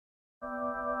This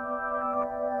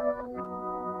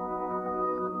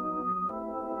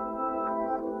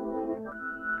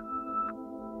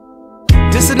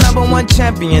is #1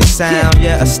 champion sound.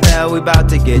 Yeah, Estelle, we about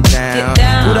to get down.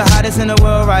 Who the hottest in the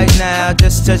world right now?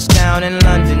 Just touched down in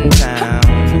London town.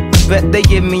 Bet they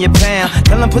give me a pound.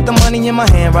 Tell them put the money in my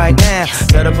hand right now.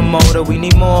 Set up a motor, we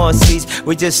need more seats.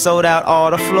 We just sold out all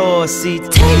the floor seats.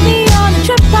 Take me on a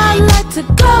trip, I'd like to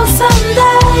go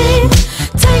someday.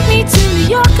 Take me to New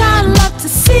York, I'd love to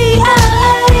see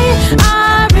LA.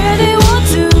 I really want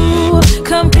to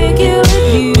come pick you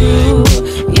with you.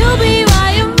 You'll be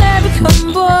my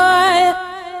American boy.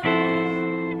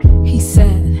 He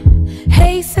said,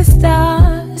 hey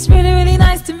sister, it's really, really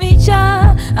nice to meet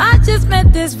ya. I just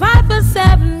met this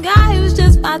 5'7" guy who's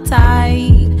just my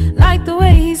type. Like the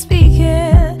way he's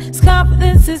speaking, his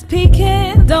confidence is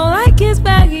peaking. Don't like his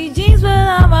baggy jeans, but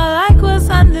I'ma like what's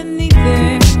underneath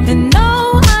it. And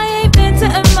no, I ain't been to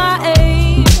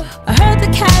MIA. I heard the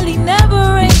Cali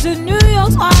never rains, and New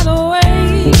York's wide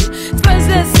awake. First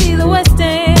let's see the West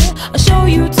End, I'll show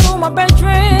you to my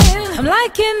bedroom. I'm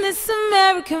liking this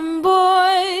American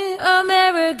boy,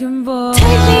 American boy.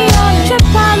 Take me on a trip,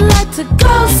 I'd like to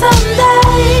go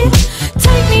someday.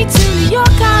 Take me to New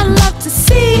York, I'd love to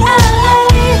see LA.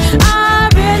 I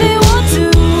really want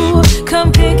to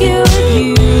come pick you with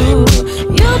you.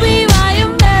 You'll be my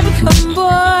American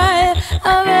boy,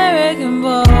 American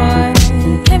boy.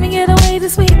 Can we get away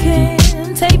this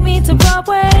weekend? Take me to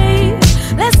Broadway.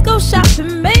 Let's go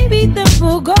shopping, maybe then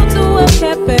we'll go to a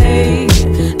cafe.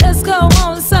 Let's go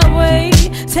on the subway,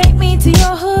 take me to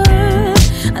your hood.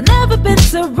 I've never been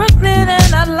to Brooklyn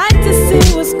and I'd like to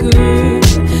see what's good.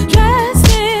 Dressed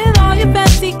in all your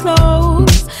fancy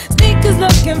clothes, sneakers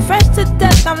looking fresh to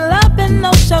death. I'm loving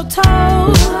no show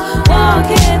toes.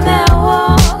 Walking that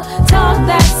walk, talk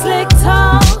that slick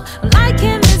talk. I'm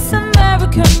liking this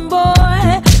American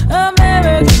boy,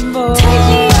 American boy. Take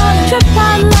me on a trip,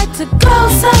 I'd like to go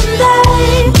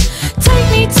someday. Take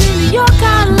me to New York,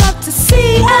 I'd love to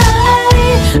see LA.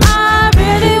 I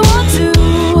really want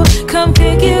to come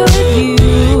pick you with you.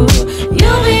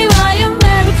 You'll be my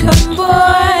American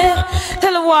boy.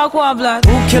 Tell him walk one block.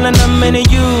 Who killing them in the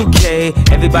UK?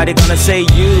 Everybody gonna say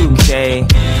UK.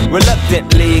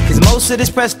 Reluctantly, cause most of this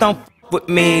press don't with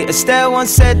me. Estelle once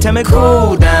said, tell me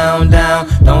cool down, down.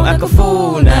 Don't act a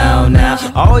fool now, now.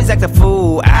 Always act a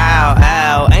fool, ow,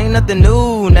 ow. Ain't nothing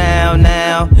new now,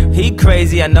 now. He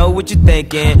crazy, I know what you're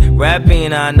thinking.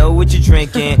 Rapping, I know what you're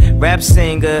drinking. Rap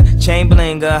singer, chain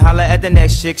blinger. Holla at the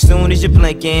next chick soon as you're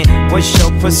blinking. What's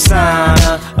your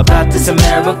persona about this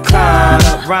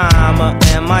Americana? Rhymer,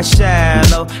 am I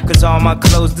shallow? Cause all my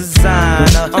clothes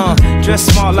designer. Dress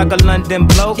smart like a London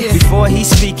bloke. Before he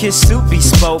speak, his suit be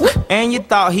spoke. And you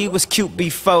thought he was cute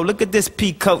before. Look at this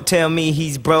peacoat, tell me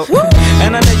he's broke.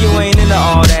 And I know you ain't into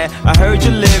all that. I heard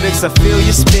your lyrics, I feel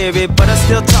your spirit, but I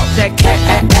still talk that cat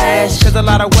ass. Cause a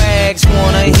lot of wags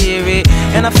wanna hear it.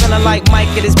 And I'm feeling like Mike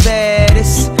at his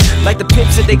baddest, like the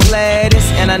Pips at their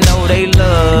gladdest. And I know they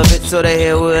love it, so they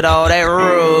here with all that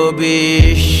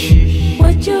rubbish.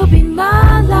 Would you be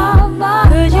my love?